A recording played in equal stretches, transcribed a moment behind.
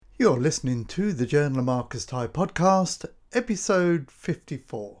You're listening to the Journal of Marcus Ty podcast, episode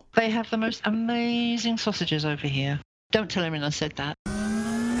 54. They have the most amazing sausages over here. Don't tell anyone I said that.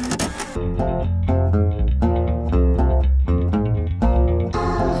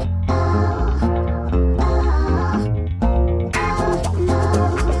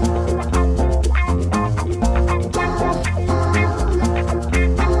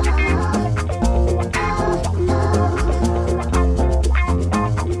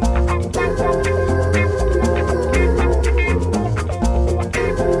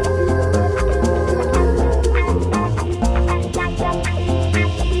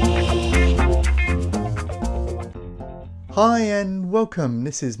 Hi and welcome.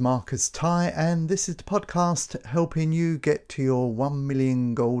 This is Marcus Ty and this is the podcast helping you get to your 1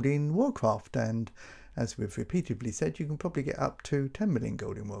 million gold in Warcraft. And as we've repeatedly said, you can probably get up to 10 million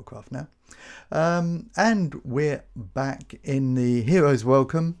gold in Warcraft now. And we're back in the Heroes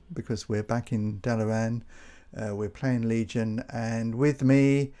Welcome because we're back in Dalaran. We're playing Legion, and with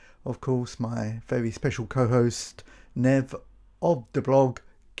me, of course, my very special co-host, Nev of the blog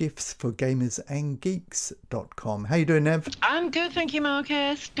giftsforgamersandgeeks.com. How you doing, Nev? I'm good, thank you,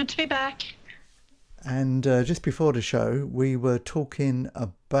 Marcus. Good to be back. And just before the show, we were talking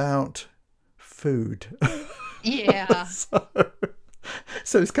about food. Yeah. so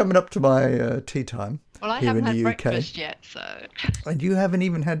it's coming up to my tea time. Well, I here haven't in the had UK. breakfast yet, so... And you haven't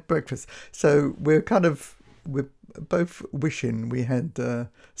even had breakfast. So we're both wishing we had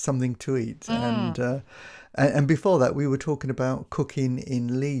something to eat. And before that, we were talking about cooking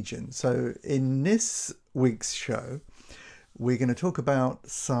in Legion. So in this week's show, we're going to talk about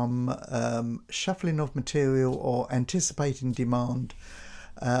some shuffling of material or anticipating demand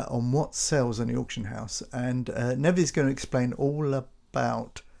on what sells on the auction house. And Nev is going to explain all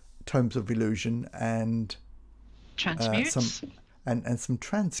about Tomes of Illusion and Transmutes. And some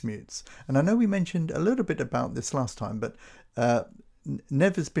transmutes. And I know we mentioned a little bit about this last time, but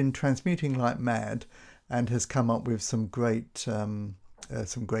Nev has been transmuting like mad and has come up with some great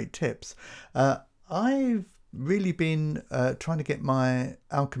tips. I've really been trying to get my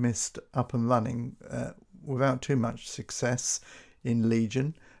alchemist up and running without too much success in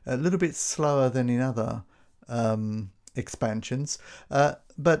Legion. A little bit slower than in other expansions,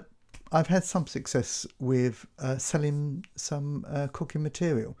 but I've had some success with selling some cooking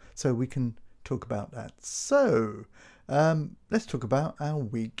material, so we can talk about that. So let's talk about our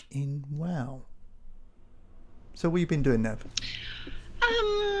week in WoW. So what have you been doing, Nev?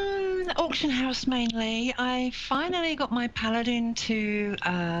 Auction house mainly. I finally got my paladin to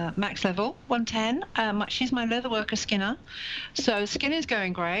max level 110. She's my leatherworker skinner, so skinning's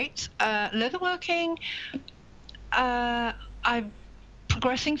going great. Leatherworking, I'm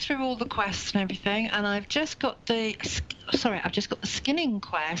progressing through all the quests and everything, and I've just got the skinning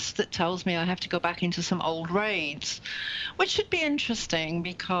quest that tells me I have to go back into some old raids, which should be interesting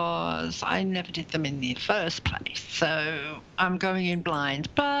because I never did them in the first place, so I'm going in blind.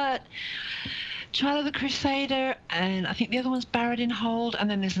 But Trial of the Crusader, and I think the other one's Barradin Hold, and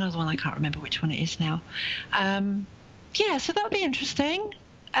then there's another one, I can't remember which one it is now. So that'll be interesting.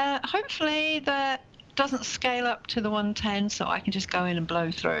 Hopefully that doesn't scale up to the 110, so I can just go in and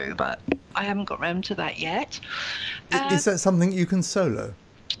blow through, but I haven't got round to that yet. Is that something you can solo?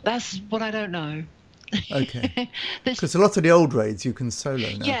 That's what I don't know. Okay. Because a lot of the old raids you can solo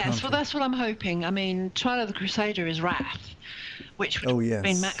now. Yes, well, that's what I'm hoping. I mean, Trial of the Crusader is Wrath, which would have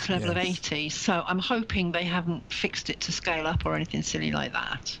been max level of 80, so I'm hoping they haven't fixed it to scale up or anything silly like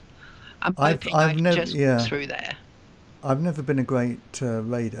that. I'm hoping I can just walk through there. I've never been a great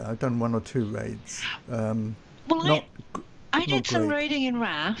raider. I've done one or two raids. I did some raiding in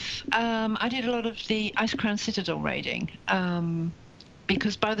Wrath. I did a lot of the Icecrown Citadel raiding.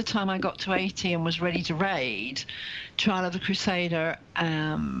 Because by the time I got to 80 and was ready to raid, Trial of the Crusader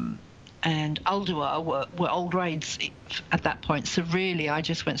and Ulduar were old raids at that point. So really, I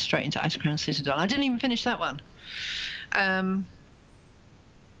just went straight into Icecrown Citadel. I didn't even finish that one.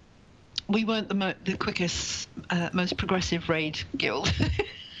 We weren't the quickest, most progressive raid guild.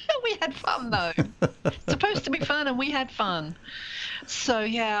 We had fun though. It's supposed to be fun, and we had fun. So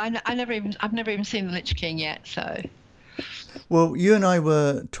yeah, I've never even seen the Lich King yet. So. Well, you and I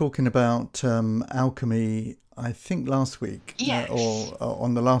were talking about alchemy, I think last week, yes. or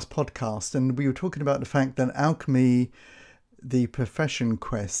on the last podcast, and we were talking about the fact that alchemy, the profession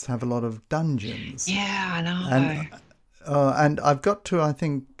quests, have a lot of dungeons. Yeah, I know. And I've got to, I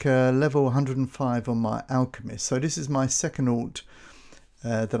think, level 105 on my alchemist. So this is my second alt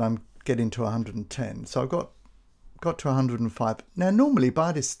that I'm getting to 110. So I've got to 105. Now, normally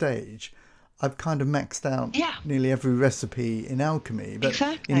by this stage, I've kind of maxed out Yeah. nearly every recipe in alchemy. But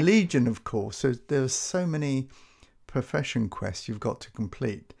Exactly. in Legion, of course, there's so many profession quests you've got to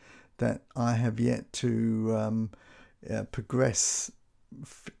complete that I have yet to progress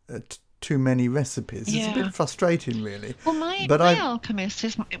too many recipes. It's a Yeah. bit frustrating, really. Well, my But alchemist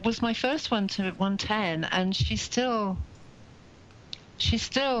was my first one to 110, and she's still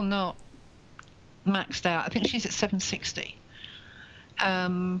not maxed out. I think she's at 760.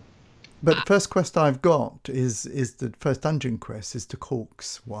 But the first quest I've got is the first dungeon quest is the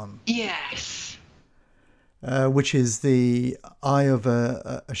Corks one, Yes. which is the Eye of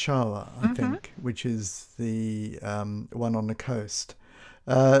Ashara, I think, which is the one on the coast.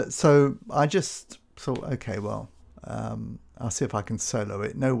 So I just thought, okay, well, I'll see if I can solo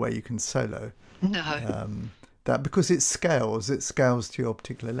it. No way you can solo No. that, because it scales to your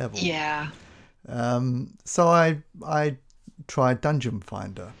particular level. Yeah. So I tried Dungeon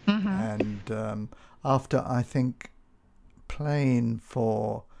Finder, and after I think playing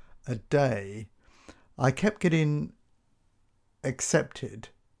for a day, I kept getting accepted,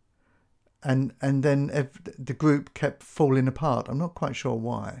 and then the group kept falling apart. I'm not quite sure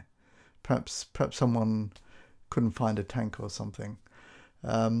why. Perhaps someone couldn't find a tank or something.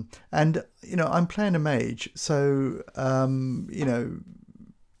 And I'm playing a mage, so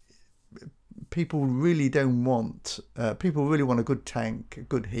people really want a good tank, a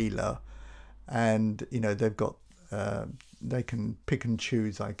good healer, and they've got they can pick and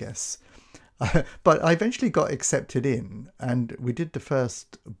choose, I guess. But I eventually got accepted in, and we did the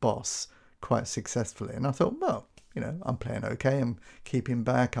first boss quite successfully. And I thought, well, I'm playing okay. I'm keeping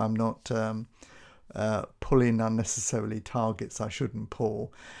back. I'm not pulling unnecessarily targets I shouldn't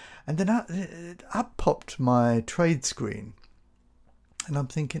pull. And then up popped my trade screen. And I'm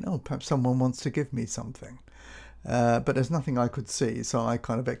thinking, oh, perhaps someone wants to give me something. But there's nothing I could see, so I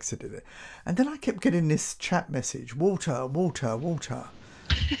kind of exited it. And then I kept getting this chat message, water, water, water.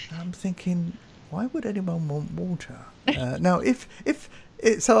 And I'm thinking, why would anyone want water? Now,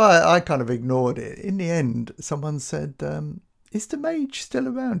 so I kind of ignored it. In the end, someone said, is the mage still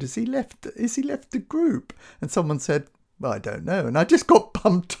around? Is he left the group? And someone said, well, I don't know. And I just got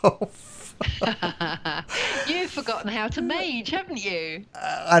bumped off. You've forgotten how to mage, haven't you?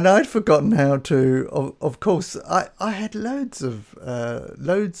 And I'd forgotten how to. Of course, I had loads of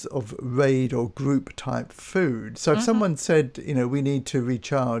raid or group type food. So if someone said, we need to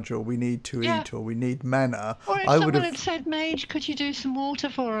recharge, or we need to eat, or we need mana, or if someone had said, mage, could you do some water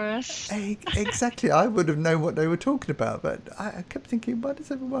for us? Exactly, I would have known what they were talking about. But I kept thinking, why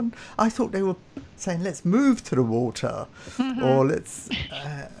does everyone? I thought they were saying, let's move to the water, or let's.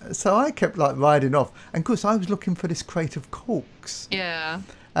 So I kept riding off, and of course I was looking for this crate of corks. Yeah.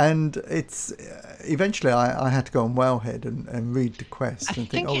 And it's eventually I had to go on Wellhead and read the quest and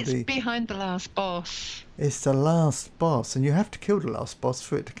think, it's behind the last boss. It's the last boss, and you have to kill the last boss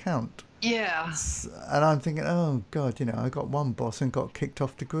for it to count. Yeah. And I'm thinking, oh God, I got one boss and got kicked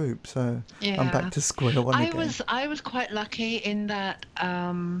off the group, so I'm back to square one again. I was quite lucky in that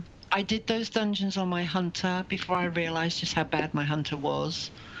I did those dungeons on my hunter before I realised just how bad my hunter was.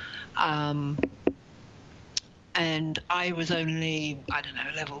 And I was only, I don't know,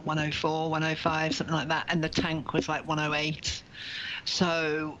 level 104, 105, something like that, and the tank was like 108.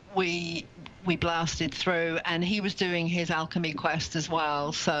 So we blasted through, and he was doing his alchemy quest as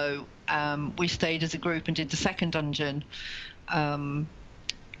well. So we stayed as a group and did the second dungeon,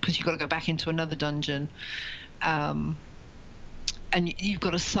 because you've got to go back into another dungeon. And you've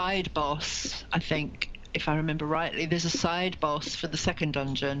got a side boss, I think, if I remember rightly. There's a side boss for the second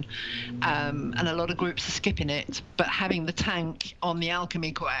dungeon, and a lot of groups are skipping it, but having the tank on the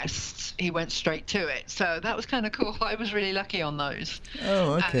alchemy quest, he went straight to it. So that was kind of cool. I was really lucky on those.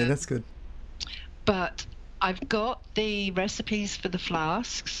 Oh, okay, that's good. But I've got the recipes for the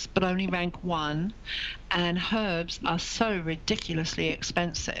flasks, but only rank 1, and herbs are so ridiculously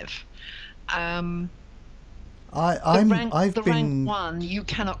expensive. Rank 1, you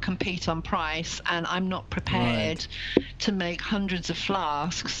cannot compete on price, and I'm not prepared to make hundreds of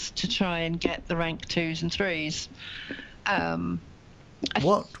flasks to try and get the rank 2s and 3s.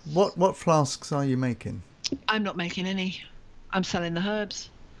 What flasks are you making? I'm not making any. I'm selling the herbs.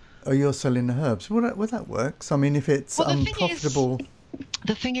 Oh, you're selling the herbs. Well, that works. I mean, if it's unprofitable.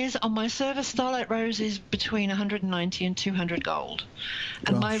 The thing is, on my server, Starlight Rose is between 190 and 200 gold.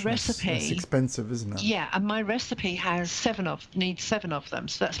 And my recipe... That's expensive, isn't it? Yeah, and my recipe needs 7 of them.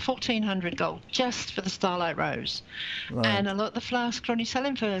 So that's 1,400 gold just for the Starlight Rose. Right. And a lot of the flasks are only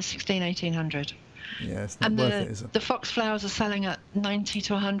selling for 1,600, 1,800. Yeah, it's not And worth it, is it? the foxflowers are selling at 90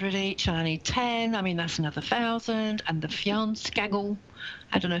 to 100 each, and I need 10. I mean, that's another 1,000. And the Fjanskagel,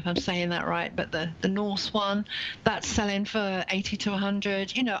 I don't know if I'm saying that right, but the Norse one, that's selling for 80 to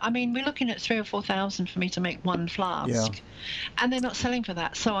 100. You know, I mean, we're looking at 3,000 or 4,000 for me to make one Yeah. flask. And they're not selling for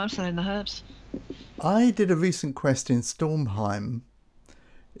that, so I'm selling the herbs. I did a recent quest in Stormheim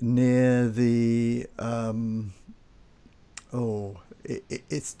near the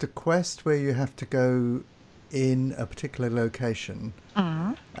it's the quest where you have to go in a particular location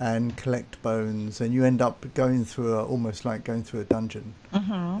and collect bones, and you end up going through almost like going through a dungeon,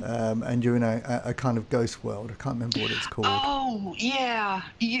 and you're in a kind of ghost world. I can't remember what it's called. Oh, yeah.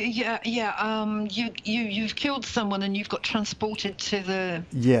 You've killed someone and you've got transported to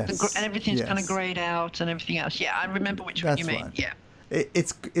Yes, and everything's kind of yes, grayed out and everything else. Yeah, I remember which one you that's mean. right. Yeah.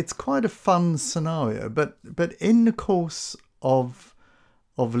 It's quite a fun scenario, but in the course of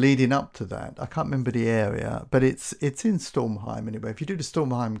leading up to that, I can't remember the area, but it's in Stormheim anyway. If you do the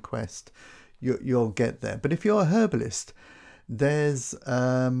Stormheim quest, you'll get there. But if you're a herbalist, there's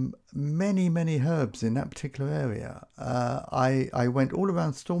many herbs in that particular area. I went all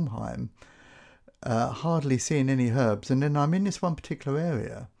around Stormheim, hardly seeing any herbs, and then I'm in this one particular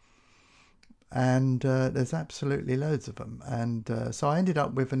area, and there's absolutely loads of them. And so I ended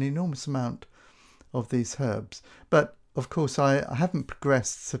up with an enormous amount of these herbs, but of course, I haven't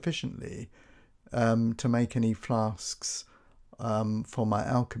progressed sufficiently to make any flasks for my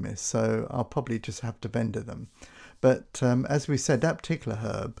alchemist, so I'll probably just have to vendor them. But as we said, that particular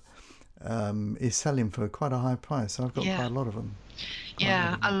herb is selling for quite a high price, so I've got quite a lot of them.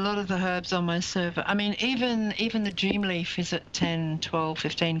 Yeah, a lot of the herbs on my server. I mean, even the Dreamleaf is at 10, 12,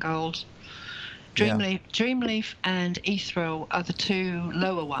 15 gold. Dreamleaf and Ethereal are the two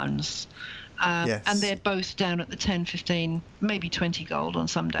lower ones. Yes. And they're both down at the 10, 15, maybe 20 gold on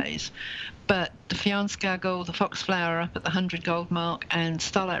some days. But the Fjanskagel, the Foxflower are up at the 100 gold mark, and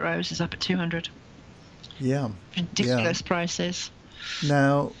Starlight Rose is up at 200. Yeah. Ridiculous prices.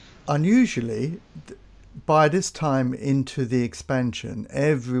 Now, unusually, by this time into the expansion,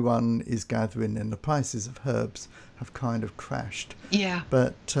 everyone is gathering and the prices of herbs have kind of crashed. Yeah.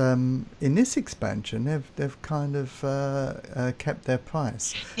 But in this expansion, they've kind of kept their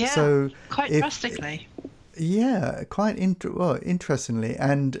price. Yeah, so quite drastically. Yeah, quite interestingly.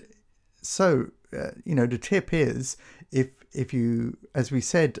 And so, the tip is, if you, as we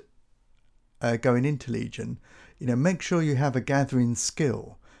said, going into Legion, make sure you have a gathering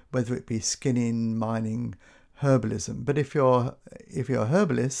skill, whether it be skinning, mining, herbalism. But if you're a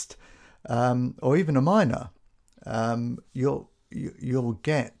herbalist or even a miner, you'll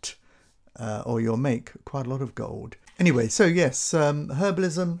get or you'll make quite a lot of gold. Anyway, so yes,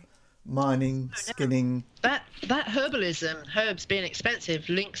 herbalism, mining, skinning. That herbalism, herbs being expensive,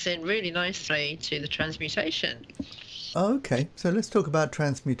 links in really nicely to the transmutation. Okay, so let's talk about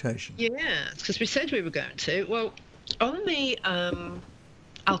transmutation. Yeah, because we said we were going to. Well, on the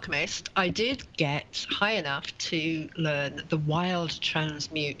Alchemist, I did get high enough to learn the wild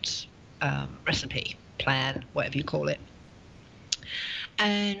transmute recipe, plan, whatever you call it.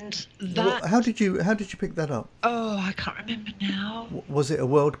 And that... How did you pick that up? Oh, I can't remember now. Was it a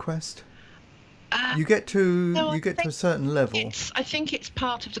world quest? You get to a certain level. I think it's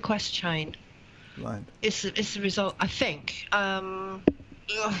part of the quest chain. Right. It's the result, I think. I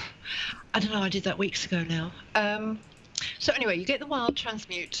don't know, I did that weeks ago now. So anyway, you get the wild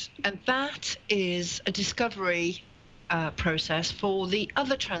transmute, and that is a discovery process for the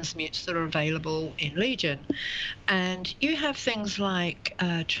other transmutes that are available in Legion. And you have things like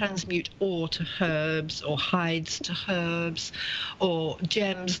transmute ore to herbs, or hides to herbs, or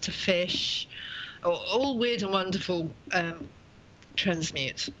gems to fish, or all weird and wonderful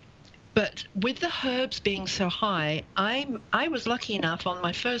transmutes. But with the herbs being so high, I was lucky enough on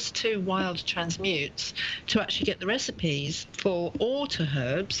my first two wild transmutes to actually get the recipes for ore to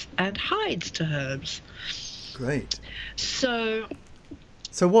herbs and hides to herbs. Great. So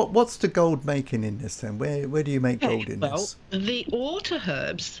what's the gold making in this then? Where do you make gold in this? Well, the ore to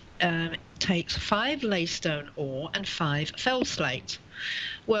herbs takes 5 laystone ore and 5 fell slate.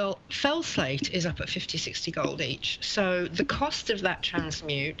 Well, fell slate is up at 50, 60 gold each. So the cost of that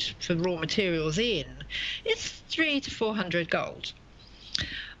transmute for raw materials in is 300 to 400 gold.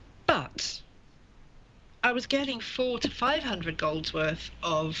 But I was getting 400 to 500 gold's worth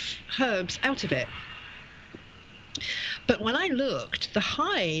of herbs out of it. But when I looked, the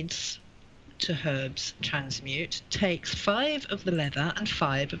hides to herbs transmute takes 5 of the leather and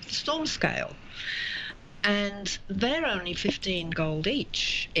 5 of the storm scale. And they're only 15 gold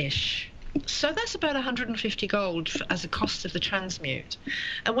each-ish. So that's about 150 gold as a cost of the transmute.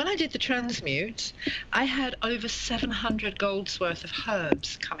 And when I did the transmute, I had over 700 gold's worth of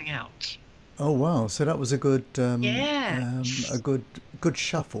herbs coming out. Oh wow! So that was a good Yeah. a good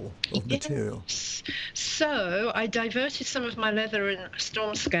shuffle of material. Yes. So I diverted some of my leather and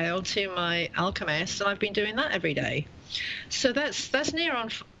storm scale to my alchemist, and I've been doing that every day. So that's near on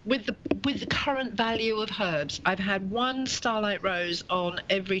with the current value of herbs. I've had one starlight rose on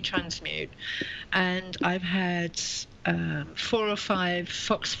every transmute, and I've had 4 or 5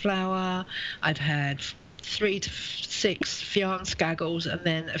 foxflower. I've had 3 to 6 Fionn Skaggles, and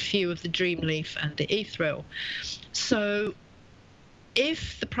then a few of the Dreamleaf and the Ethereal. So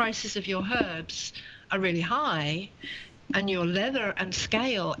if the prices of your herbs are really high and your leather and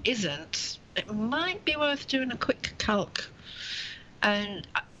scale isn't, it might be worth doing a quick calc. And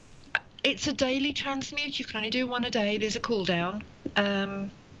it's a daily transmute. You can only do one a day. There's a cooldown.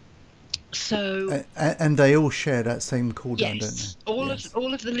 And they all share that same cooldown, Yes, don't they? Yes.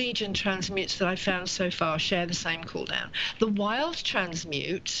 all of the Legion transmutes that I've found so far share the same cooldown. The wild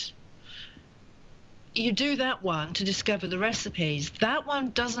transmute, you do that one to discover the recipes. That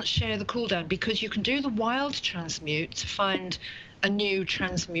one doesn't share the cooldown because you can do the wild transmute to find a new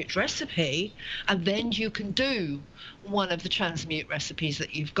transmute recipe, and then you can do one of the transmute recipes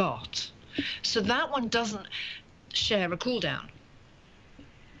that you've got. So that one doesn't share a cooldown.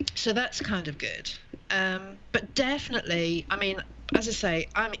 So that's kind of good. But definitely, I mean, as I say,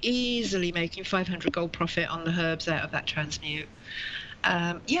 I'm easily making 500 gold profit on the herbs out of that transmute.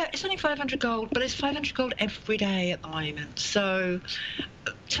 Yeah, it's only 500 gold, but it's 500 gold every day at the moment. So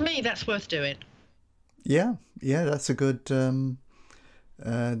to me, that's worth doing. Yeah, that's a good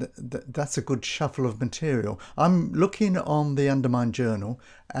that's a good shuffle of material. I'm looking on the Undermine Journal,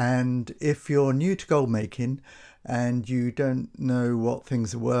 and if you're new to gold making and you don't know what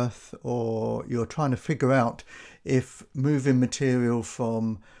things are worth, or you're trying to figure out if moving material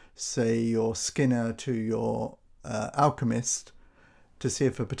from, say, your Skinner to your alchemist to see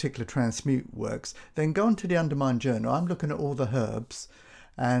if a particular transmute works, then go onto the Undermine Journal. I'm looking at all the herbs,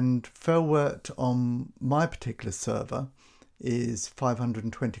 and Felwort on my particular server is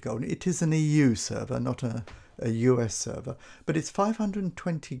 520 gold. It is an EU server, not a US server, but it's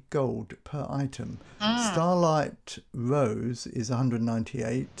 520 gold per item. Starlight Rose is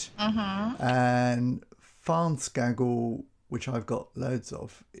 198, and Farn Skaggle, which I've got loads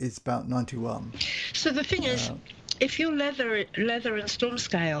of, is about 91. So the thing is, if your leather and storm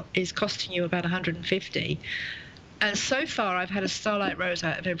scale is costing you about 150, and so far I've had a Starlight Rose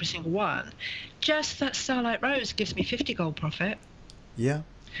out of every single one, just that Starlight Rose gives me 50 gold profit. Yeah.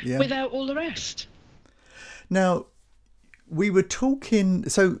 Without all the rest. Now, we were talking,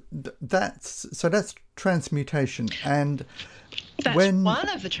 so that's transmutation, and that's one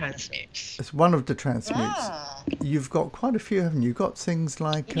of the transmutes. It's one of the transmutes. You've got quite a few, haven't you? You've got things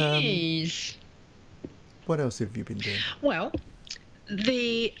like Yes. What else have you been doing? Well,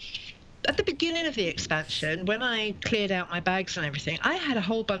 at the beginning of the expansion, when I cleared out my bags and everything, I had a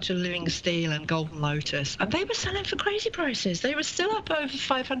whole bunch of Living Steel and Golden Lotus, and they were selling for crazy prices. They were still up over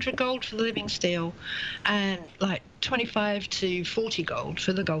 500 gold for the Living Steel and like 25 to 40 gold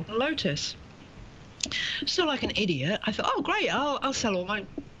for the Golden Lotus. So like an idiot, I thought, oh great, I'll sell all my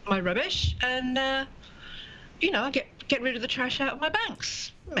rubbish and I get rid of the trash out of my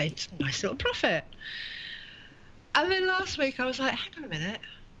banks. Made a nice little profit. And then last week I was like, hang on a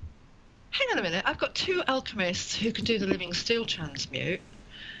minute, I've got 2 alchemists who can do the Living Steel transmute.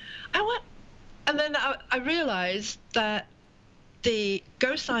 And then I realised that the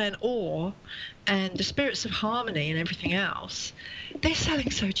Ghost Iron ore and the Spirits of Harmony and everything else, they're selling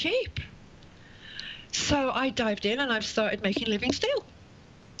so cheap. So I dived in and I've started making Living Steel.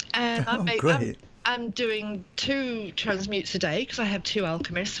 And great. I'm doing 2 transmutes a day because I have 2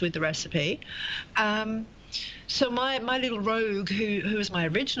 alchemists with the recipe. So my little rogue, who is my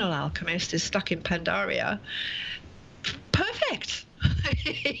original alchemist, is stuck in Pandaria. Perfect.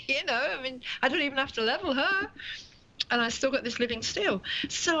 I mean, I don't even have to level her. And I still got this Living Steel.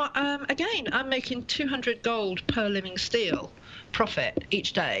 So again, I'm making 200 gold per Living Steel profit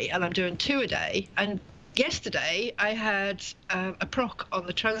each day, and I'm doing 2 a day. And yesterday I had a proc on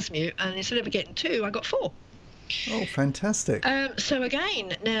the transmute, and instead of getting 2, I got 4. Oh, fantastic. So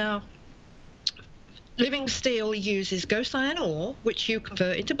again, now, Living Steel uses Ghost Iron ore, which you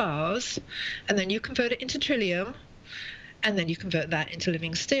convert into bars, and then you convert it into Trillium, and then you convert that into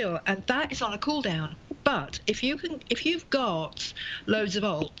Living Steel, and that is on a cooldown. But if you've got loads of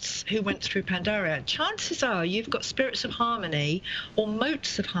alts who went through Pandaria, chances are you've got Spirits of Harmony or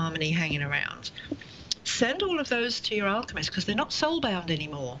Motes of Harmony hanging around. Send all of those to your alchemist because they're not soulbound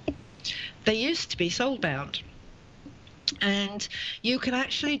anymore. They used to be soul-bound. And you can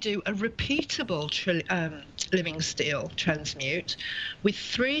actually do a repeatable living steel transmute with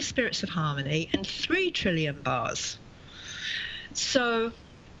 3 spirits of harmony and 3 trillium bars. So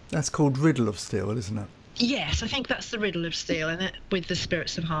That's called Riddle of Steel, isn't it? yes, I think that's the riddle of steel in it, with the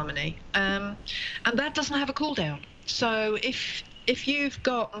spirits of harmony. And that doesn't have a cooldown. So if you've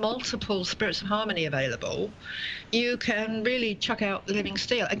got multiple spirits of harmony available, you can really chuck out the living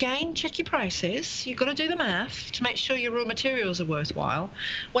steel. Again, check your prices. You've got to do the math to make sure your raw materials are worthwhile.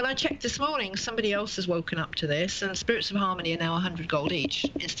 When I checked this morning, somebody else has woken up to this, and spirits of harmony are now 100 gold each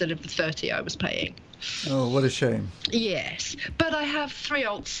instead of the 30 I was paying. Oh, what a shame. Yes, but I have 3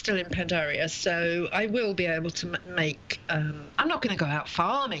 alts still in Pandaria, so I will be able to make... I'm not going to go out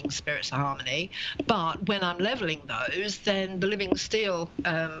farming Spirits of Harmony, but when I'm levelling those, then the Living Steel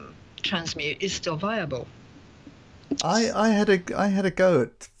transmute is still viable. I had a go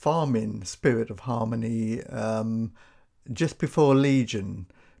at farming Spirit of Harmony just before Legion,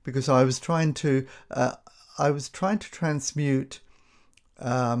 because I was trying to transmute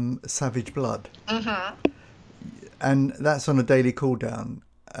Savage Blood, and that's on a daily cooldown,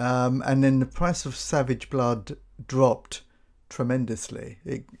 and then the price of Savage Blood dropped tremendously.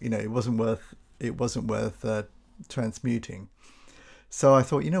 It wasn't worth transmuting. So I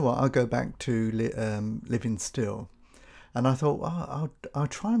thought, you know what, I'll go back to Living Still, and I thought, I'll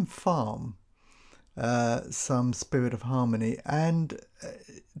try and farm some Spirit of Harmony, and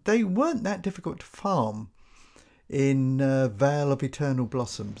they weren't that difficult to farm in Vale of Eternal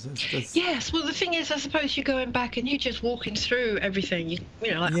Blossoms. Yes, well, the thing is, I suppose you're going back and you're just walking through everything,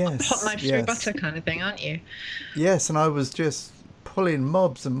 like yes, hot knife through butter kind of thing, aren't you? Yes, and I was just pulling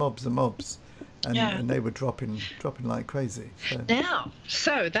mobs and mobs and mobs, and they were dropping like crazy.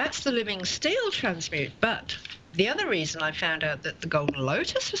 So that's the Living Steel transmute, but the other reason I found out that the Golden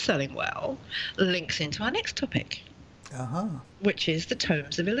Lotus was selling well links into our next topic, which is the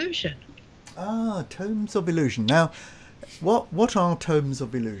Tomes of Illusion. Tomes of Illusion. Now, what are Tomes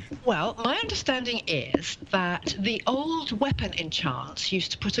of Illusion? Well, my understanding is that the old weapon enchants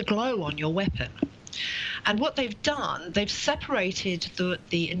used to put a glow on your weapon. And what they've done, they've separated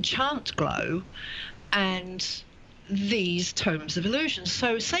the enchant glow and these Tomes of Illusion.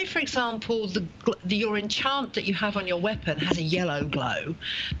 So say, for example, your enchant that you have on your weapon has a yellow glow,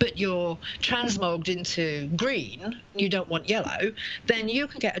 but you're transmogged into green, you don't want yellow, then you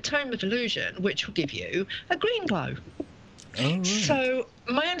can get a Tome of Illusion which will give you a green glow. Oh, right. So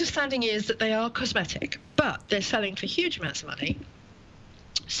my understanding is that they are cosmetic, but they're selling for huge amounts of money.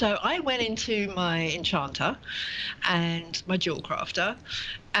 So I went into my enchanter and my jewel crafter,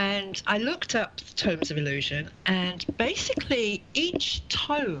 and I looked up the Tomes of Illusion, and basically each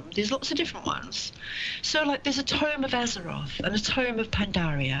tome, there's lots of different ones. So like there's a Tome of Azeroth and a Tome of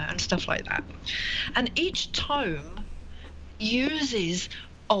Pandaria and stuff like that. And each tome uses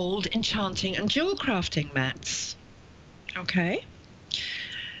old enchanting and jewel crafting mats. Okay?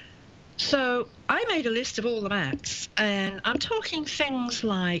 So I made a list of all the mats, and I'm talking things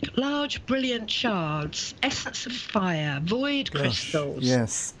like large brilliant shards, essence of fire, void crystals,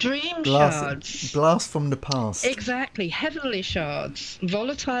 yes, dream shards, blast from the past, exactly, heavenly shards,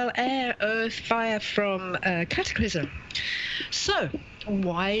 volatile air, earth, fire from Cataclysm. So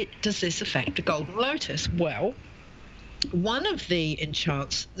why does this affect the Golden Lotus? Well, one of the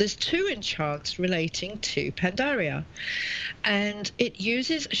enchants, there's 2 enchants relating to Pandaria, and it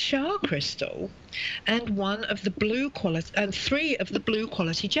uses a Shar crystal and 1 of the blue quality and 3 of the blue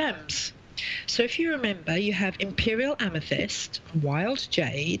quality gems. So if you remember, you have Imperial Amethyst, Wild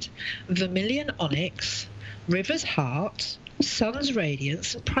Jade, Vermilion Onyx, River's Heart, Sun's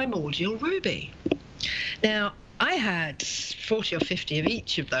Radiance, and Primordial Ruby. Now, I had 40 or 50 of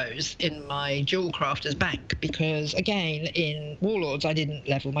each of those in my jewel crafter's bank because, again, in Warlords I didn't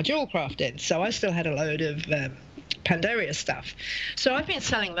level my jewel crafting, so I still had a load of Pandaria stuff. So I've been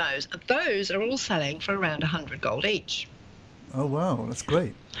selling those. Those are all selling for around 100 gold each. Oh, wow, that's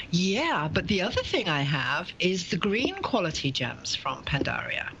great. Yeah, but the other thing I have is the green quality gems from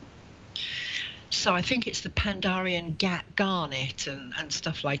Pandaria. So I think it's the Pandarian Garnet and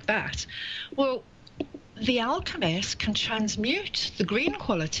stuff like that. Well, the alchemist can transmute the green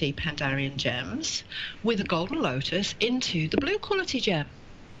quality Pandarian gems with a Golden Lotus into the blue quality gem.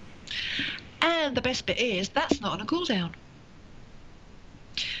 And the best bit is that's not on a cooldown.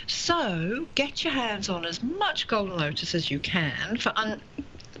 So get your hands on as much Golden Lotus as you can for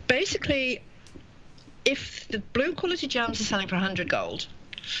basically, if the blue quality gems are selling for 100 gold,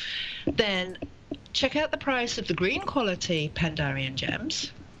 then check out the price of the green quality Pandarian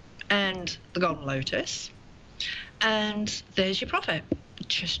gems and the Golden Lotus, and there's your profit.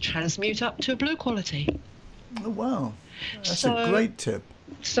 Just transmute up to a blue quality. Oh, wow. That's a So- great tip.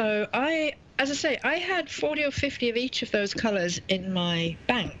 So as I say, I had 40 or 50 of each of those colours in my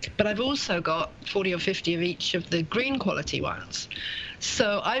bank, but I've also got 40 or 50 of each of the green quality ones.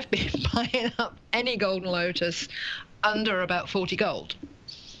 So I've been buying up any Golden Lotus under about 40 gold,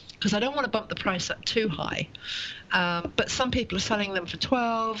 because I don't want to bump the price up too high. But some people are selling them for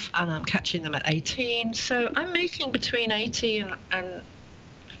 12, and I'm catching them at 18. So I'm making between 80 and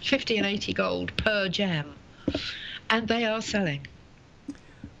 50 and 80 gold per gem, and they are selling.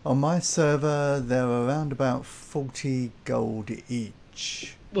 On my server, they're around about 40 gold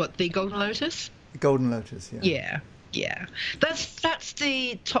each. What, the Golden Lotus? Golden Lotus, yeah. Yeah. That's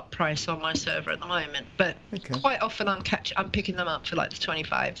the top price on my server at the moment. But Okay. quite often I'm picking them up for like the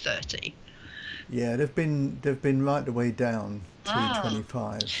 25, 30. Yeah, they've been right the way down to Ah.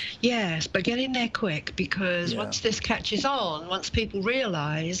 25. Yes, but get in there quick, because Yeah. once this catches on, once people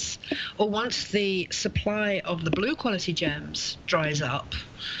realise, or once the supply of the blue quality gems dries up,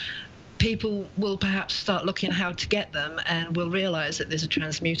 people will perhaps start looking how to get them and will realise that there's a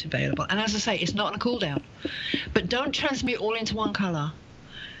transmute available. And as I say, it's not on a cooldown. But don't transmute all into one colour.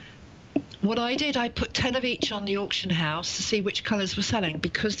 What I did, I put 10 of each on the auction house to see which colours were selling,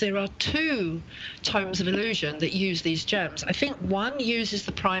 because there are 2 tomes of illusion that use these gems. I think one uses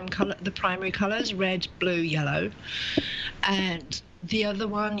the primary colours, red, blue, yellow, and the other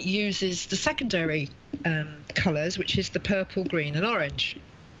one uses the secondary colours, which is the purple, green and orange.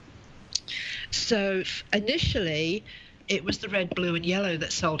 So initially it was the red, blue and yellow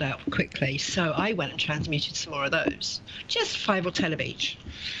that sold out quickly, so I went and transmuted some more of those, just 5 or 10 of each.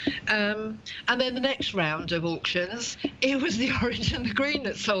 And then the next round of auctions, it was the orange and the green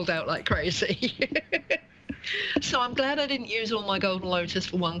that sold out like crazy. So I'm glad I didn't use all my Golden Lotus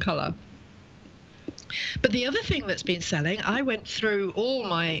for one colour. But the other thing that's been selling, I went through all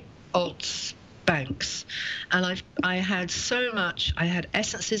my alts banks, and I had so much. I had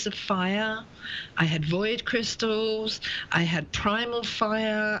Essences of Fire, I had Void Crystals, I had Primal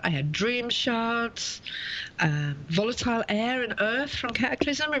Fire, I had Dream Shards, Volatile Air and Earth from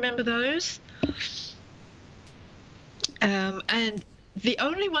Cataclysm, remember those? And the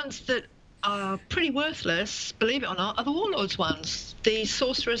only ones that are pretty worthless, believe it or not, are the Warlords ones. The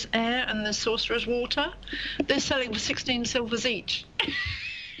Sorcerer's Air and the Sorcerer's Water. They're selling for 16 silvers each.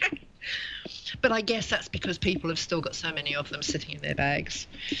 But I guess that's because people have still got so many of them sitting in their bags.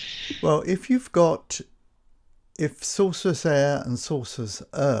 Well, if Sorcerer's Air and Sorcerer's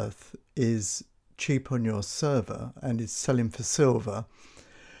Earth is cheap on your server and is selling for silver,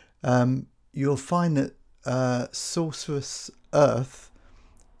 you'll find that Sorcerer's Earth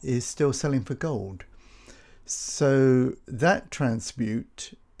is still selling for gold. So that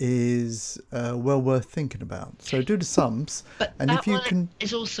transmute is well worth thinking about. So do the sums, But and that if you one can,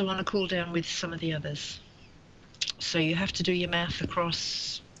 is also on a cooldown with some of the others. So you have to do your math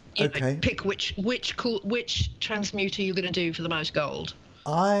across. Okay. Pick which transmuter you're going to do for the most gold.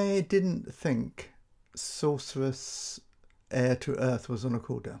 I didn't think Sorcerer's Air to Earth was on a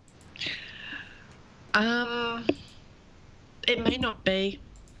cooldown. It may not be.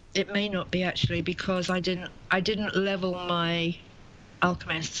 It may not be actually, because I didn't level my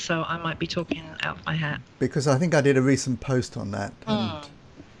alchemist, so I might be talking out of my hat. Because I think I did a recent post on that,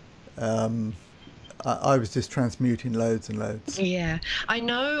 and I was just transmuting loads and loads. Yeah, I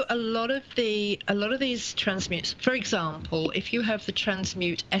know a lot of these transmutes. For example, if you have the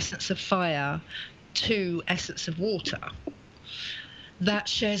transmute Essence of Fire to Essence of Water, that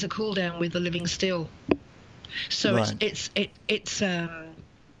shares a cooldown with the Living Steel. So Right.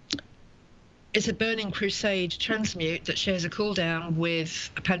 it's a Burning Crusade transmute that shares a cooldown with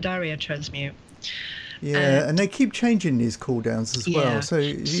a Pandaria transmute. Yeah, and they keep changing these cooldowns as well. Yeah. So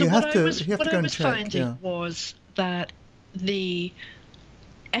you So have what to I was go and check. finding Yeah. was that the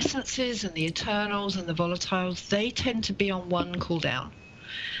essences and the eternals and the volatiles, they tend to be on one cooldown,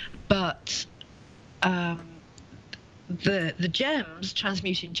 but the gems,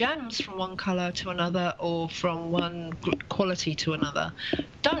 transmuting gems from one color to another or from one quality to another,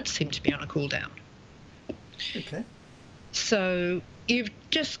 don't seem to be on a cooldown. Okay. So you've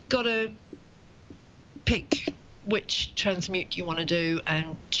just got to pick which transmute you want to do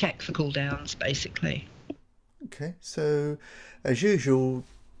and check the cooldowns, basically. Okay. So, as usual,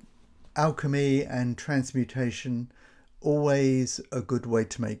 alchemy and transmutation, always a good way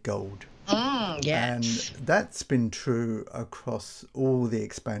to make gold. Yes. And that's been true across all the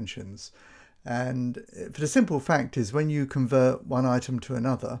expansions. And for the simple fact is, when you convert one item to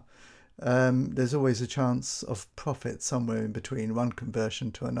another, there's always a chance of profit somewhere in between one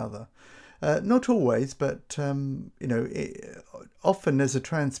conversion to another. Not always, but often there's a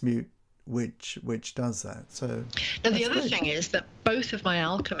transmute which does that. So Now, the that's other great. thing is that both of my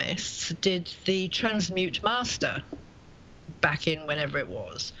alchemists did the Transmute Master back in whenever it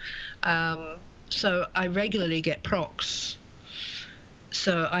was. So I regularly get procs.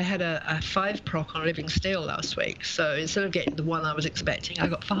 So I had a 5 proc on Living Steel last week. So instead of getting the 1 I was expecting, I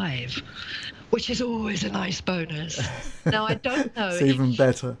got 5, which is always a nice bonus. Now, I don't know. It's even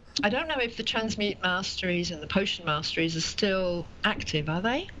better. I don't know if the Transmute Masteries and the Potion Masteries are still active, are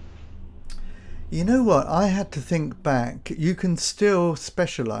they? You know what? I had to think back. You can still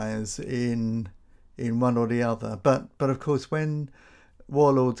specialize in one or the other, but of course, when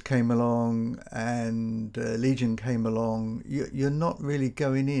Warlords came along and Legion came along, you're not really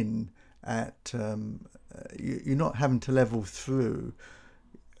going in at you're not having to level through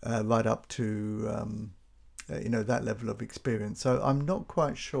right up to that level of experience. So I'm not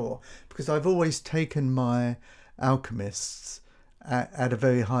quite sure, because I've always taken my alchemists at a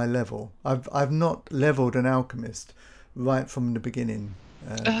very high level. I've not leveled an alchemist right from the beginning.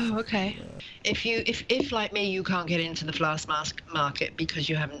 Oh, okay. If like me, you can't get into the flask market because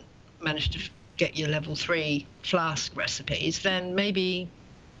you haven't managed to get your level 3 flask recipes, then maybe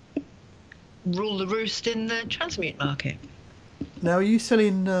rule the roost in the transmute market. Now, are you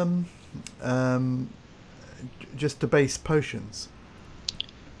selling just the base potions?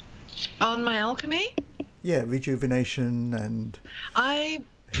 On my alchemy, Yeah, rejuvenation and I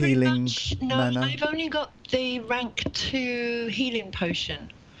pretty healing much no. mana. I've only got the rank 2 healing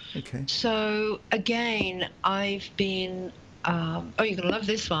potion. Okay. So again, I've been. Oh, you're gonna love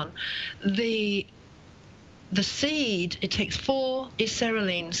this one. The seed. It takes 4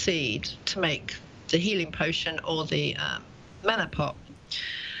 Icereline seed to make the healing potion or the mana pot,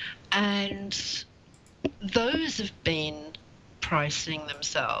 and those have been pricing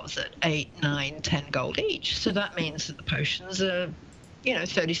themselves at 8, 9, 10 gold each. So that means that the potions are,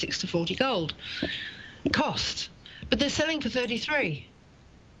 36 to 40 gold cost, but they're selling for 33.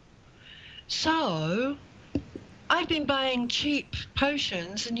 So I've been buying cheap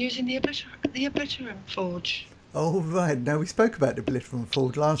potions and using the Obliterum Forge. Oh, right. Now, we spoke about the Obliterum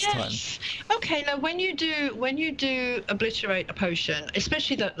Forge last time. Yes. Okay. Now, when you do obliterate a potion,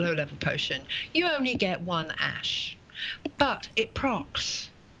 especially that low-level potion, you only get 1 ash, but it procs.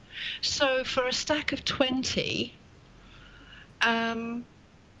 So for a stack of 20,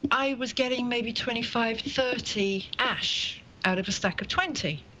 I was getting maybe 25, 30 ash out of a stack of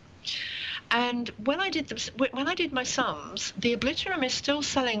 20. And when I did my sums, the Obliterum is still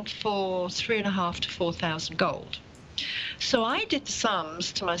selling for 3,500 to 4,000 gold. So I did the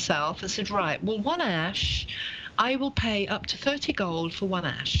sums to myself and said, right, well, 1 ash, I will pay up to 30 gold for 1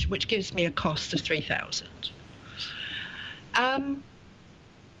 ash, which gives me a cost of 3,000.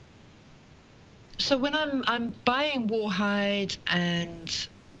 So when I'm buying Warhide and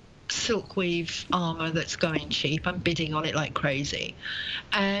Silkweave armor that's going cheap, I'm bidding on it like crazy,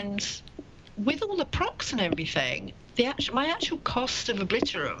 and with all the procs and everything, my actual cost of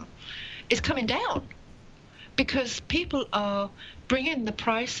Obliterum is coming down, because people are bringing the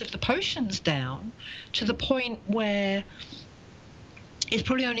price of the potions down to the point where it's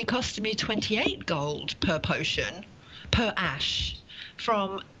probably only costing me 28 gold per potion, per ash,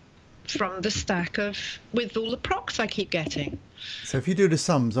 from the stack with all the procs I keep getting. So if you do the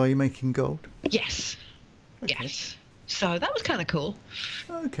sums, are you making gold? Yes. Okay. Yes. So that was kind of cool.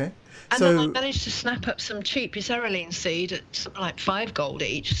 Okay. And So then I managed to snap up some cheap Icereline seed at something like 5 gold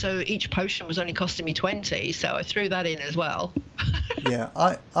each. So each potion was only costing me 20. So I threw that in as well.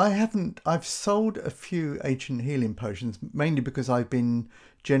 yeah, I've sold a few ancient healing potions, mainly because I've been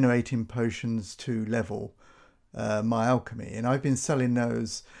generating potions to level my alchemy, and I've been selling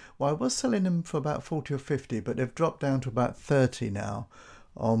those. Well, I was selling them for about 40 or 50, but they've dropped down to about 30 now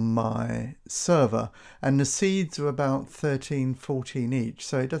on my server, and the seeds are about 13, 14 each.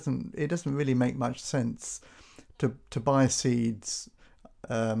 So it doesn't really make much sense to buy seeds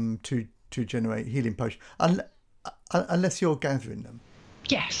to generate healing potions unless you're gathering them.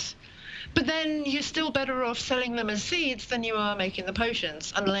 Yes. But then you're still better off selling them as seeds than you are making the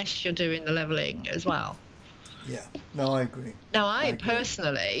potions, unless you're doing the leveling as well. Yeah, no, I agree. Now, I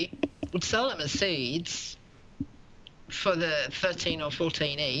personally would sell them as seeds for the 13 or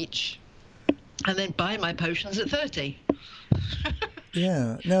 14 each, and then buy my potions at 30.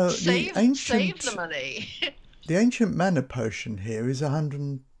 Yeah, no, save the money. The ancient mana potion here is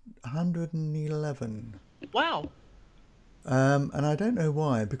 111. Wow. And I don't know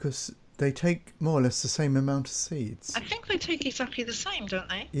why, because they take more or less the same amount of seeds. I think they take exactly the same, don't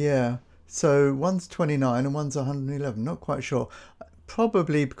they? Yeah. So one's 29 and one's 111. Not quite sure.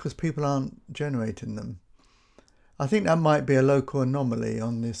 probably because people aren't generating them. I think that might be a local anomaly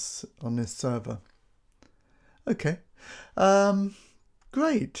on this server. Okay,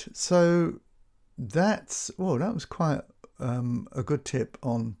 great. So that was quite a good tip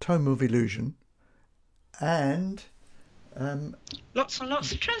on Tome of Illusion, and lots and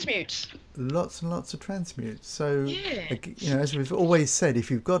lots of transmutes. Lots and lots of transmutes. So Yeah. as we've always said, if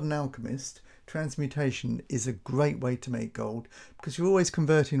you've got an alchemist, transmutation is a great way to make gold, because you're always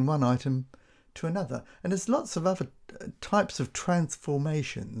converting one item to another. And there's lots of other types of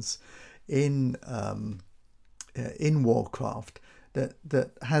transformations in Warcraft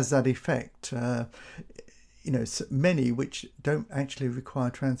that has that effect. Many which don't actually require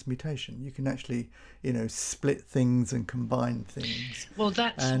transmutation. You can actually, split things and combine things. Well,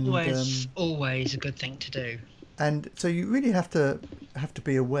 that's always a good thing to do. And so you really have to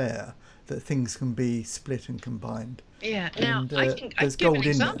be aware that things can be split and combined. Yeah. Now, I can give an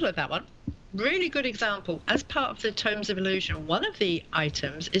example of that one. Really good example. As part of the Tomes of Illusion, one of the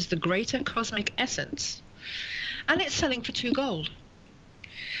items is the Greater Cosmic Essence, and it's selling for 2 gold.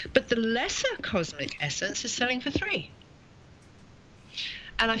 But the Lesser Cosmic Essence is selling for 3.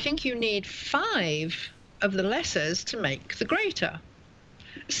 And I think you need 5 of the Lessers to make the Greater.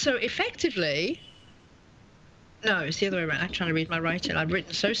 So effectively, no, it's the other way around. I'm trying to read my writing. I've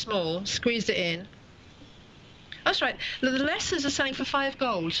written so small, squeezed it in. That's right. The Lessers are selling for 5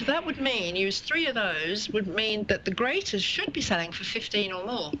 gold. So that would mean use 3 of those would mean that the Greaters should be selling for 15 or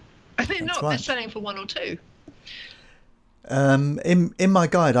more. And they're not. Right. They're selling for 1 or 2. In my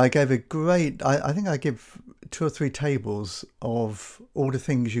guide, I gave a great. I think I give 2 or 3 tables of all the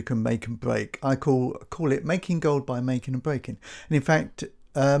things you can make and break. I call it making gold by making and breaking. And in fact,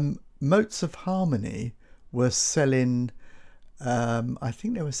 Motes of Harmony were selling. I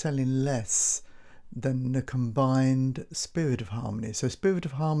think they were selling less than the combined Spirit of Harmony. So Spirit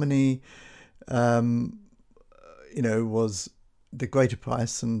of Harmony, was the greater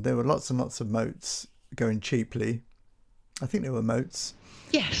price, and there were lots and lots of motes going cheaply. I think there were motes.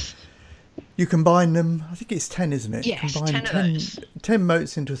 Yes. You combine them. I think it's 10, isn't it? Yes, combine 10 of those. 10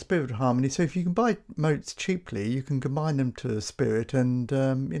 motes into a Spirit of Harmony. So if you can buy motes cheaply, you can combine them to a Spirit and,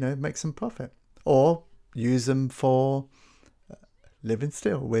 make some profit. Or use them for living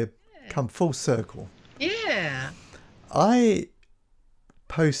still. We're come full circle. Yeah. I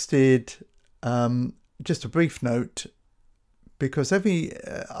posted just a brief note, because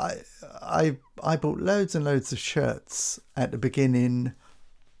I bought loads and loads of shirts at the beginning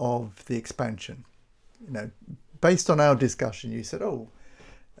of the expansion. Based on our discussion, you said,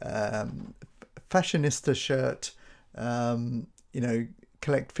 fashionista shirt,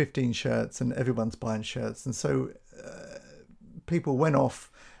 collect 15 shirts, and everyone's buying shirts. And so people went off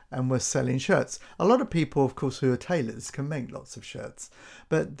and were selling shirts. A lot of people, of course, who are tailors can make lots of shirts,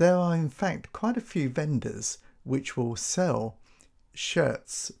 but there are in fact quite a few vendors which will sell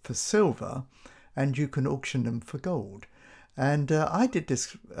shirts for silver, and you can auction them for gold. And I did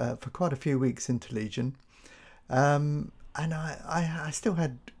this for quite a few weeks into Legion, and I still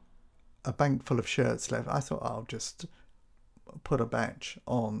had a bank full of shirts left. I thought I'll just put a batch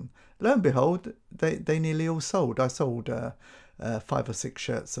on. Lo and behold, they nearly all sold. I sold 5 or 6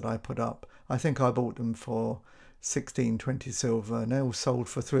 shirts that I put up. I think I bought them for 16, 20 silver, and they all sold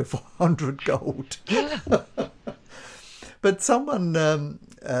for 300 or 400 gold. But someone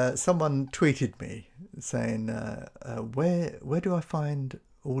tweeted me saying, where do I find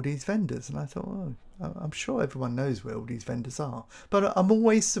all these vendors? And I thought, I'm sure everyone knows where all these vendors are. But I'm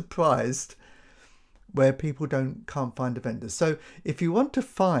always surprised where people can't find the vendors. So if you want to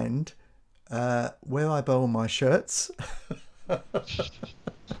find where I buy all my shirts...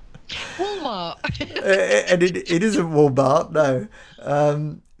 Walmart. And it isn't Walmart, no.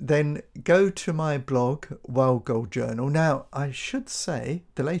 Then go to my blog, Wild Gold Journal. Now, I should say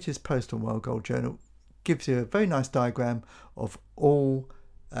the latest post on Wild Gold Journal gives you a very nice diagram of all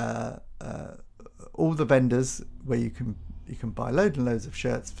the vendors where you can buy loads and loads of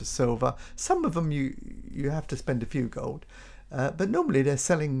shirts for silver. Some of them you have to spend a few gold, but normally they're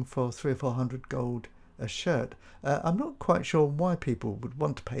selling for 300 or 400 gold a shirt. I'm not quite sure why people would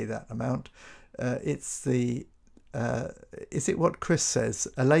want to pay that amount. It's the is it what Chris says,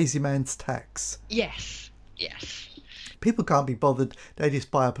 a lazy man's tax? Yes. People can't be bothered. They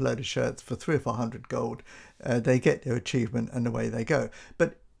just buy up a load of shirts for 300 or 400 gold. They get their achievement and away they go.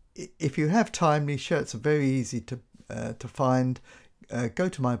 But if you have time, these shirts are very easy to find. Go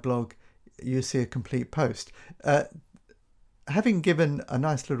to my blog, you'll see a complete post. Having given a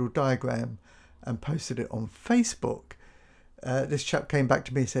nice little diagram and posted it on Facebook, this chap came back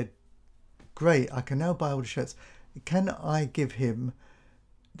to me and said, great, I can now buy all the shirts. can I give him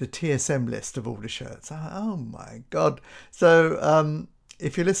the TSM list of all the shirts? Oh my God. So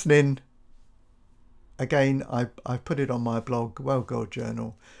if you're listening, again, I put it on my blog, Well Gold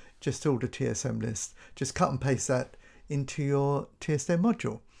Journal, just all the TSM list. Just cut and paste that into your TSM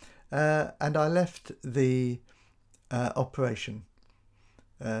module. And I left the operation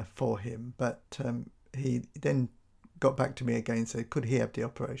for him, but he then got back to me again and said, could he have the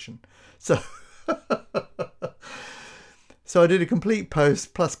operation? So so I did a complete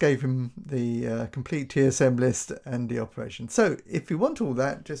post, plus gave him the complete TSM list and the operation. So if you want all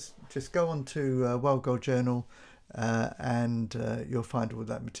that, just go on to Well Gold Journal and you'll find all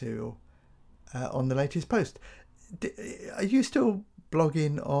that material on the latest post. Are you still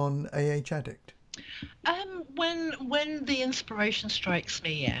blogging on AH Addict? When the inspiration strikes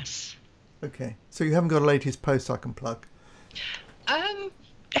me, yes. Okay, so you haven't got a latest post I can plug? I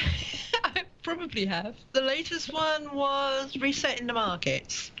probably have. The latest one was resetting the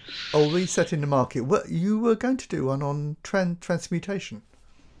markets. Oh, resetting the market. What you were going to do one on transmutation?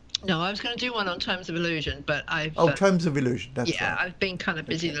 No, I was going to do one on Terms of Illusion, but I've... Terms of Illusion, that's right. Yeah, I've been kind of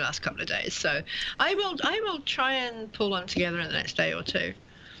busy the last couple of days, so I will try and pull one together in the next day or two.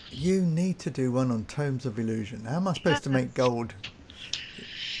 You need to do one on Terms of Illusion. How am I supposed to make gold?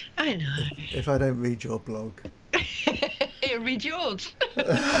 I know. If I don't read your blog. Read yours.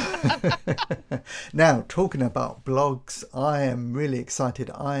 Now, talking about blogs, I am really excited.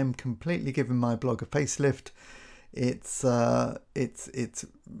 I am completely giving my blog a facelift. It's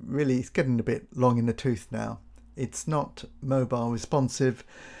really, it's getting a bit long in the tooth now. It's not mobile responsive,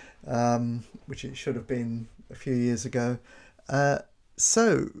 which it should have been a few years ago.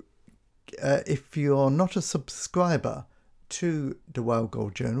 So if you're not a subscriber to the Well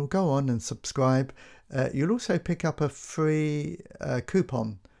Gold Journal, go on and subscribe. You'll also pick up a free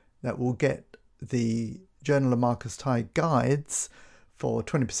coupon that will get the Journal of Marcus Tighe guides for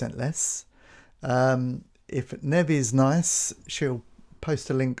 20% less. If Nev is nice, she'll post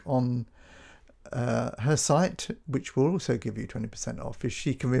a link on her site, which will also give you 20% off if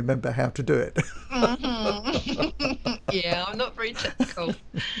she can remember how to do it. Mm-hmm. Yeah, I'm not very technical.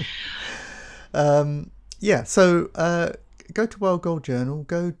 So go to Well Gold Journal.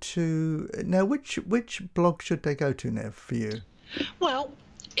 Go to now. Which blog should they go to, Nev, for you? Well,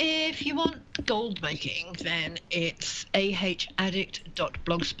 if you want gold making, then it's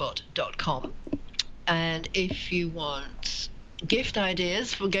ahaddict.blogspot.com. And if you want gift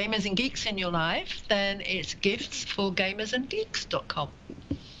ideas for gamers and geeks in your life, then it's giftsforgamersandgeeks.com.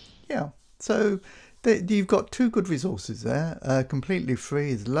 Yeah, so you've got two good resources there, completely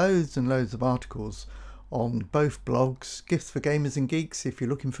free. There's loads and loads of articles on both blogs. Gifts for Gamers and Geeks, if you're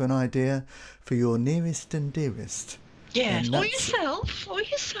looking for an idea for your nearest and dearest. Yes, or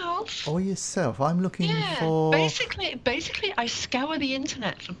yourself. I'm looking for... Basically, I scour the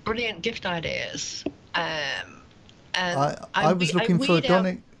internet for brilliant gift ideas. And I was looking for a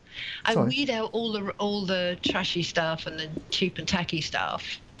Donic... I weed out all the trashy stuff and the cheap and tacky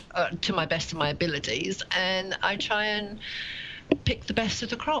stuff to my best of my abilities, and I try and pick the best of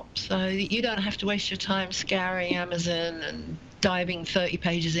the crop so that you don't have to waste your time scouring Amazon and diving 30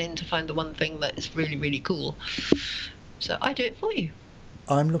 pages in to find the one thing that is really, really cool. So I do it for you.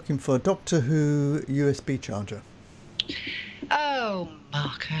 I'm looking for a Doctor Who USB charger. Oh,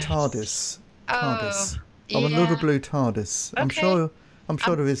 Marcus. TARDIS. Oh, I'm a little blue TARDIS. Okay. I'm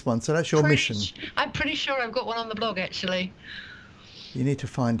sure there is one. So that's your mission. I'm pretty sure I've got one on the blog, actually. You need to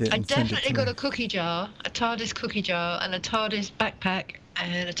find it. I definitely got a cookie jar, a TARDIS cookie jar, and a TARDIS backpack,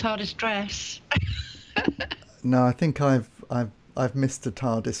 and a TARDIS dress. No, I think I've I've missed the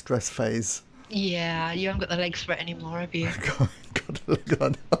TARDIS dress phase. Yeah, you haven't got the legs for it anymore, have you? got a leg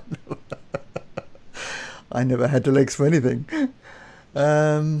on. I never had the legs for anything.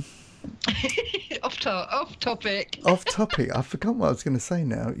 Off topic. Off topic. I forgot what I was going to say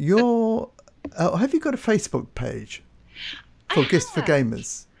now. Have you got a Facebook page for Gifts for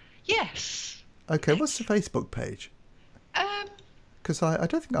Gamers? Yes. Okay, what's the Facebook page? Because I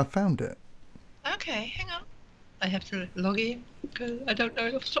don't think I found it. Okay, hang on. I have to log in because I don't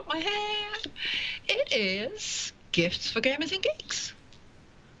know off the top of my head. It is Gifts for Gamers and Geeks.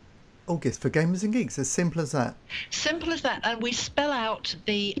 Oh, Gifts for Gamers and Geeks. As simple as that. Simple as that, and we spell out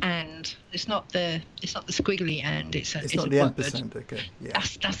the "and." It's not the squiggly "and." It's not the ampersand. Okay, yeah.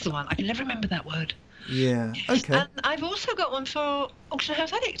 That's the one. I can never remember that word. Yeah. Yes. Okay. And I've also got one for Auction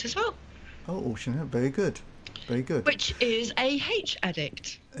House Addict as well. Oh, Auction House. Very good. Very good. Which is AH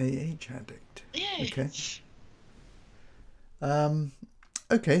Addict. AH Addict. Yes. Okay.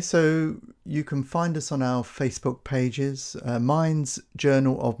 Okay, so you can find us on our Facebook pages. Mine's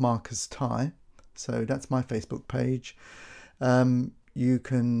Journal of Marcus Tighe, So that's my Facebook page. You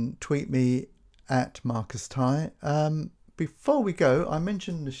can tweet me at Marcus Ty. Before we go, I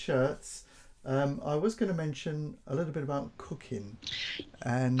mentioned the shirts. I was going to mention a little bit about cooking.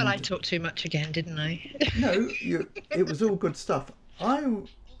 And Well, I talked too much again, didn't I? no, it was all good stuff. I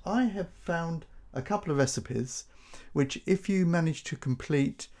have found a couple of recipes which, if you manage to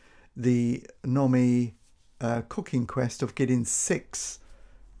complete the NOMI cooking quest of getting 6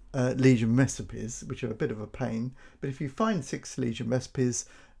 Legion recipes, which are a bit of a pain, but if you find 6 Legion recipes,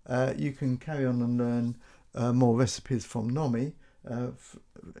 you can carry on and learn more recipes from NOMI,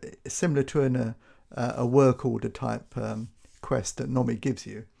 similar to a work order type quest that NOMI gives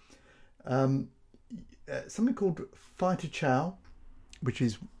you. Something called Fighter Chow, which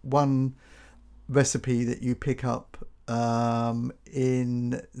is one recipe that you pick up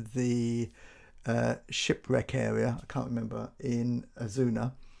in the shipwreck area. I can't remember, in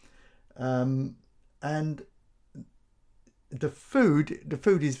Azuna, and the food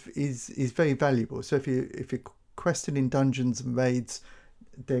is very valuable. So if you're questing in dungeons and raids,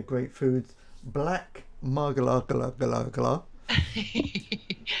 they're great foods. Black margalagala.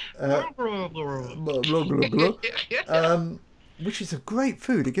 Which is a great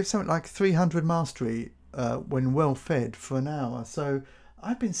food. It gives something like 300 mastery when well fed for an hour. So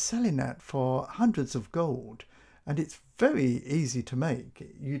I've been selling that for hundreds of gold, and it's very easy to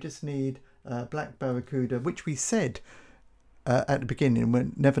make. You just need black barracuda, which we said at the beginning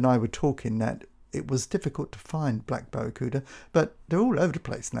when Nev and I were talking that it was difficult to find black barracuda, but they're all over the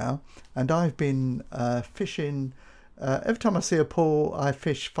place now. And I've been fishing. Every time I see a pool, I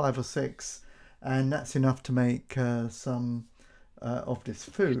fish 5 or 6, and that's enough to make some of this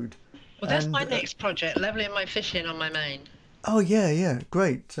food. Well, that's my next project, leveling my fishing on my main. Oh, yeah,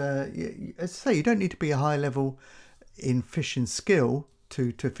 great. As I say, you don't need to be a high level in fishing skill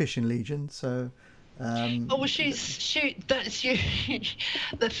to fish in Legion, so... that's you.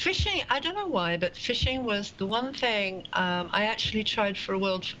 The fishing, I don't know why, but fishing was the one thing I actually tried for a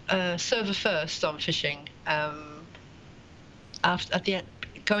world server first on fishing.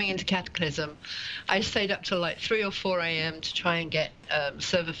 Going into Cataclysm, I stayed up till like 3 or 4 a.m. to try and get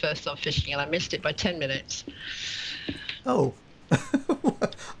server first on fishing, and I missed it by 10 minutes. Oh, I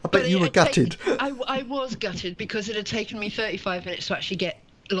bet you were gutted. I was gutted because it had taken me 35 minutes to actually get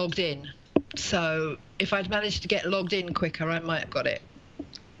logged in. So if I'd managed to get logged in quicker, I might have got it.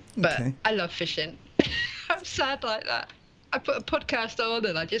 But okay. I love fishing. I'm sad like that. I put a podcast on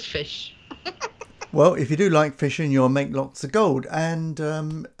and I just fish. Well, if you do like fishing, you'll make lots of gold. And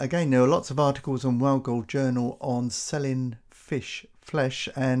again, there are lots of articles on Wild Gold Journal on selling fish flesh.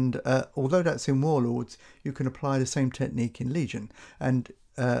 And although that's in Warlords, you can apply the same technique in Legion. And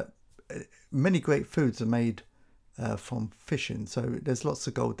many great foods are made from fishing. So there's lots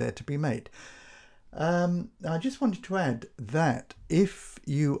of gold there to be made. I just wanted to add that if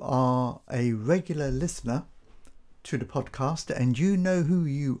you are a regular listener to the podcast and you know who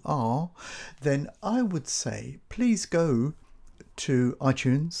you are, then I would say please go to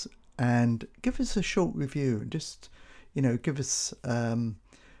iTunes and give us a short review. Just, give us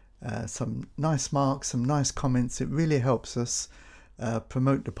some nice marks, some nice comments. It really helps us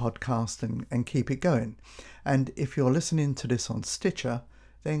promote the podcast and keep it going. And if you're listening to this on Stitcher,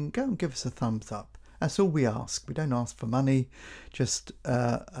 then go and give us a thumbs up. That's all we ask. We don't ask for money, just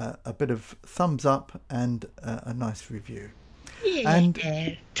a bit of thumbs up and a nice review. Yeah. And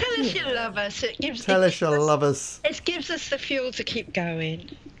tell us you love us. It gives us the fuel to keep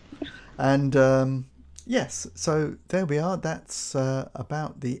going. And yes, so there we are. That's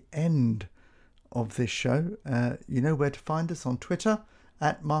about the end of this show. You know where to find us on Twitter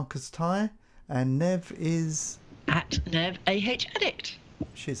at Marcus Ty, and Nev is at Nev AH Addict.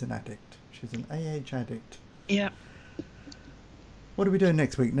 She's an addict. She's an AH addict. Yeah. What are we doing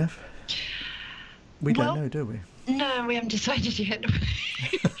next week, Nev? We don't know, do we? No, we haven't decided yet.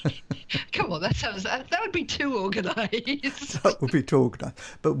 Come on, that would be too organised. That would be too organised.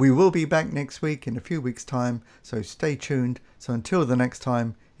 But we will be back next week in a few weeks' time, so stay tuned. So until the next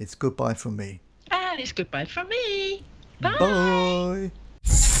time, it's goodbye from me. And it's goodbye from me. Bye. Bye.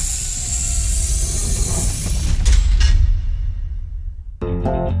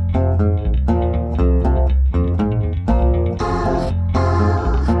 Bye.